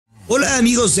Hola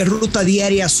amigos de Ruta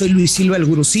Diaria, soy Luis Silva el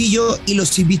Gurusillo y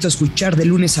los invito a escuchar de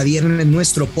lunes a viernes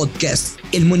nuestro podcast,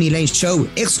 el Moneyline Show,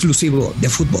 exclusivo de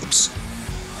Footbox.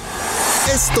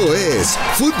 Esto es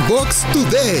Footbox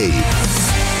Today.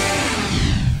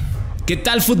 ¿Qué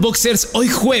tal, Footboxers? Hoy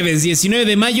jueves 19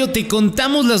 de mayo te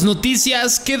contamos las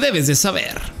noticias que debes de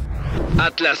saber.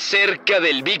 Atlas cerca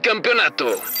del bicampeonato.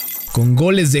 Con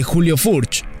goles de Julio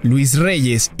Furch, Luis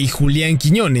Reyes y Julián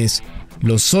Quiñones,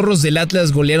 los zorros del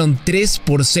Atlas golearon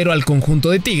 3-0 al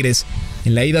conjunto de Tigres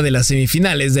en la ida de las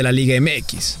semifinales de la Liga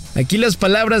MX. Aquí las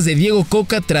palabras de Diego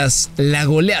Coca tras la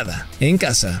goleada en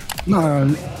casa. No,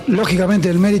 lógicamente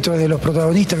el mérito es de los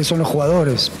protagonistas, que son los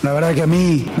jugadores. La verdad que a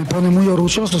mí me pone muy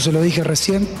orgulloso, se lo dije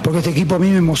recién, porque este equipo a mí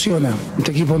me emociona.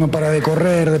 Este equipo no para de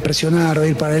correr, de presionar, de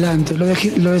ir para adelante.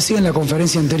 Lo decía en la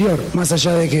conferencia anterior. Más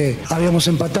allá de que habíamos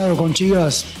empatado con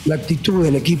Chivas, la actitud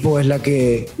del equipo es la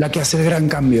que hace el gran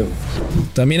cambio.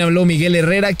 También habló Miguel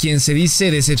Herrera, quien se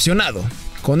dice decepcionado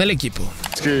con el equipo.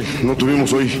 Es que no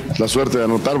tuvimos hoy la suerte de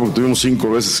anotar porque tuvimos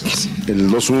 5 veces el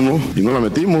 2-1 y no la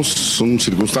metimos. Son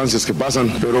circunstancias que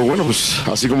pasan. Pero bueno, pues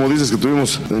así como dices que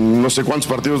tuvimos en no sé cuántos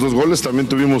partidos 2 goles, también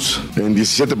tuvimos en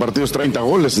 17 partidos 30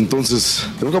 goles. Entonces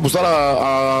tenemos que apostar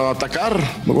a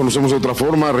atacar. No conocemos de otra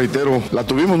forma, reitero. La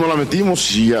tuvimos, no la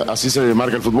metimos y así se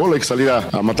marca el fútbol. Hay que salir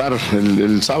a matar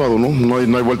el sábado, ¿no? No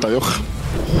hay vuelta de hoja.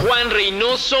 Juan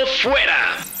Reynoso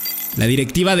fuera. La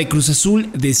directiva de Cruz Azul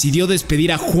decidió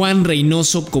despedir a Juan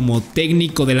Reynoso como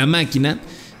técnico de la máquina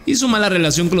y su mala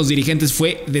relación con los dirigentes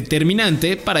fue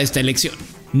determinante para esta elección.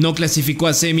 No clasificó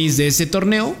a semis de ese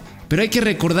torneo, pero hay que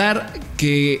recordar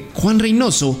que Juan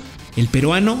Reynoso, el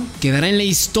peruano, quedará en la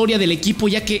historia del equipo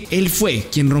ya que él fue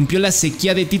quien rompió la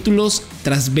sequía de títulos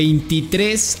tras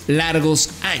 23 largos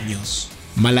años.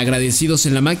 ¿Malagradecidos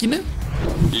en la máquina?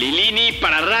 Lilini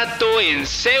para rato en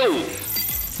CEU.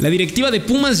 La directiva de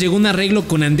Pumas llegó a un arreglo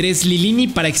con Andrés Lilini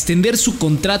para extender su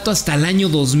contrato hasta el año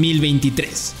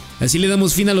 2023. Así le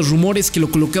damos fin a los rumores que lo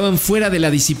colocaban fuera de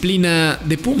la disciplina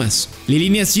de Pumas.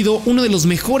 Lilini ha sido uno de los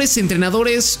mejores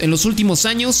entrenadores en los últimos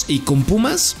años y con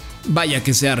Pumas, vaya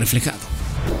que se ha reflejado.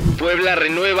 Puebla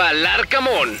renueva a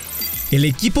Larcamón. El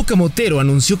equipo camotero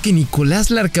anunció que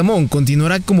Nicolás Larcamón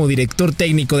continuará como director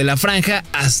técnico de la franja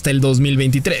hasta el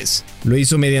 2023. Lo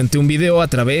hizo mediante un video a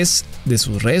través de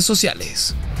sus redes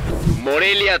sociales.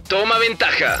 Morelia toma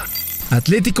ventaja.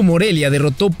 Atlético Morelia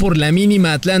derrotó por la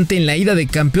mínima a Atlante en la ida de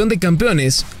campeón de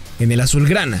campeones en el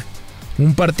azulgrana.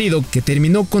 Un partido que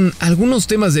terminó con algunos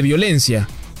temas de violencia,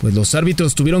 pues los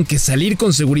árbitros tuvieron que salir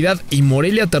con seguridad y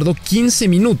Morelia tardó 15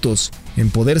 minutos en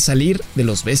poder salir de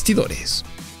los vestidores.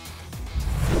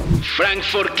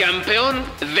 Frankfurt campeón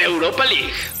de Europa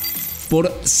League.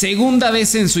 Por segunda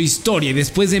vez en su historia y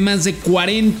después de más de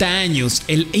 40 años,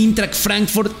 el Eintracht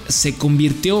Frankfurt se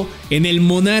convirtió en el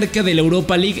monarca de la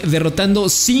Europa League, derrotando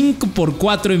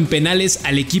 5-4 en penales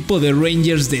al equipo de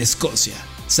Rangers de Escocia.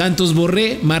 Santos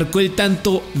Borré marcó el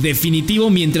tanto definitivo,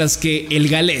 mientras que el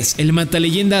galés, el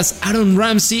mataleyendas Aaron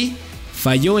Ramsey,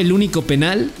 falló el único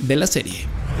penal de la serie.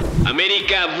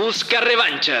 América busca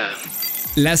revancha.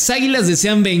 Las Águilas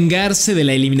desean vengarse de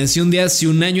la eliminación de hace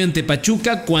un año ante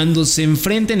Pachuca cuando se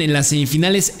enfrenten en las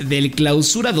semifinales del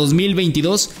Clausura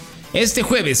 2022 este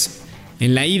jueves,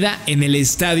 en la ida en el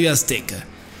Estadio Azteca.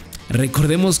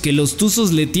 Recordemos que los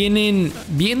Tuzos le tienen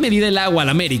bien medida el agua al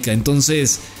América,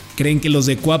 entonces ¿creen que los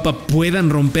de Cuapa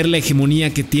puedan romper la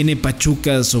hegemonía que tiene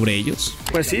Pachuca sobre ellos?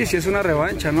 Pues sí es una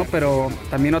revancha, ¿no? Pero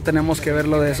también no tenemos que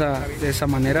verlo de esa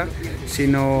manera,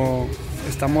 sino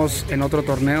estamos en otro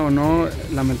torneo, ¿no?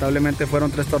 Lamentablemente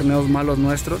fueron 3 torneos malos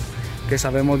nuestros, que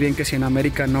sabemos bien que si en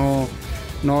América no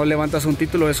levantas un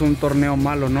título es un torneo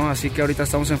malo, ¿no? Así que ahorita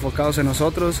estamos enfocados en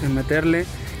nosotros, en meterle,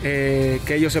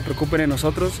 que ellos se preocupen en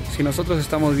nosotros. Si nosotros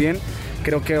estamos bien,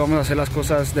 creo que vamos a hacer las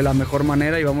cosas de la mejor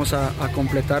manera y vamos a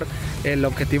completar el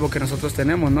objetivo que nosotros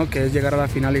tenemos, ¿no? Que es llegar a la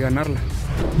final y ganarla.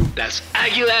 Las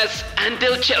Águilas ante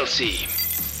el Chelsea.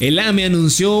 El AME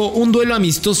anunció un duelo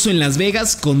amistoso en Las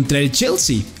Vegas contra el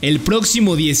Chelsea el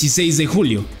próximo 16 de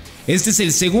julio. Este es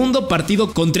el segundo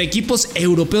partido contra equipos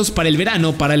europeos para el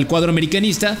verano para el cuadro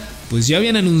americanista, pues ya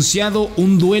habían anunciado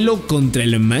un duelo contra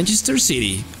el Manchester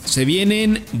City. Se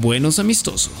vienen buenos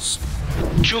amistosos.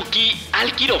 Chucky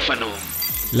al quirófano.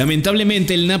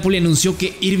 Lamentablemente el Napoli anunció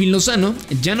que Irving Lozano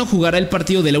ya no jugará el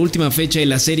partido de la última fecha de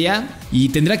la Serie A y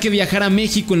tendrá que viajar a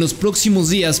México en los próximos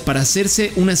días para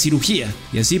hacerse una cirugía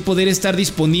y así poder estar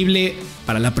disponible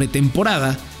para la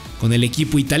pretemporada con el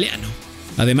equipo italiano.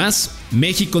 Además,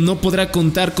 México no podrá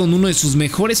contar con uno de sus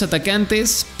mejores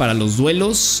atacantes para los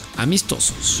duelos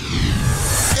amistosos.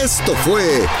 Esto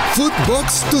fue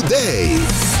Footbox Today.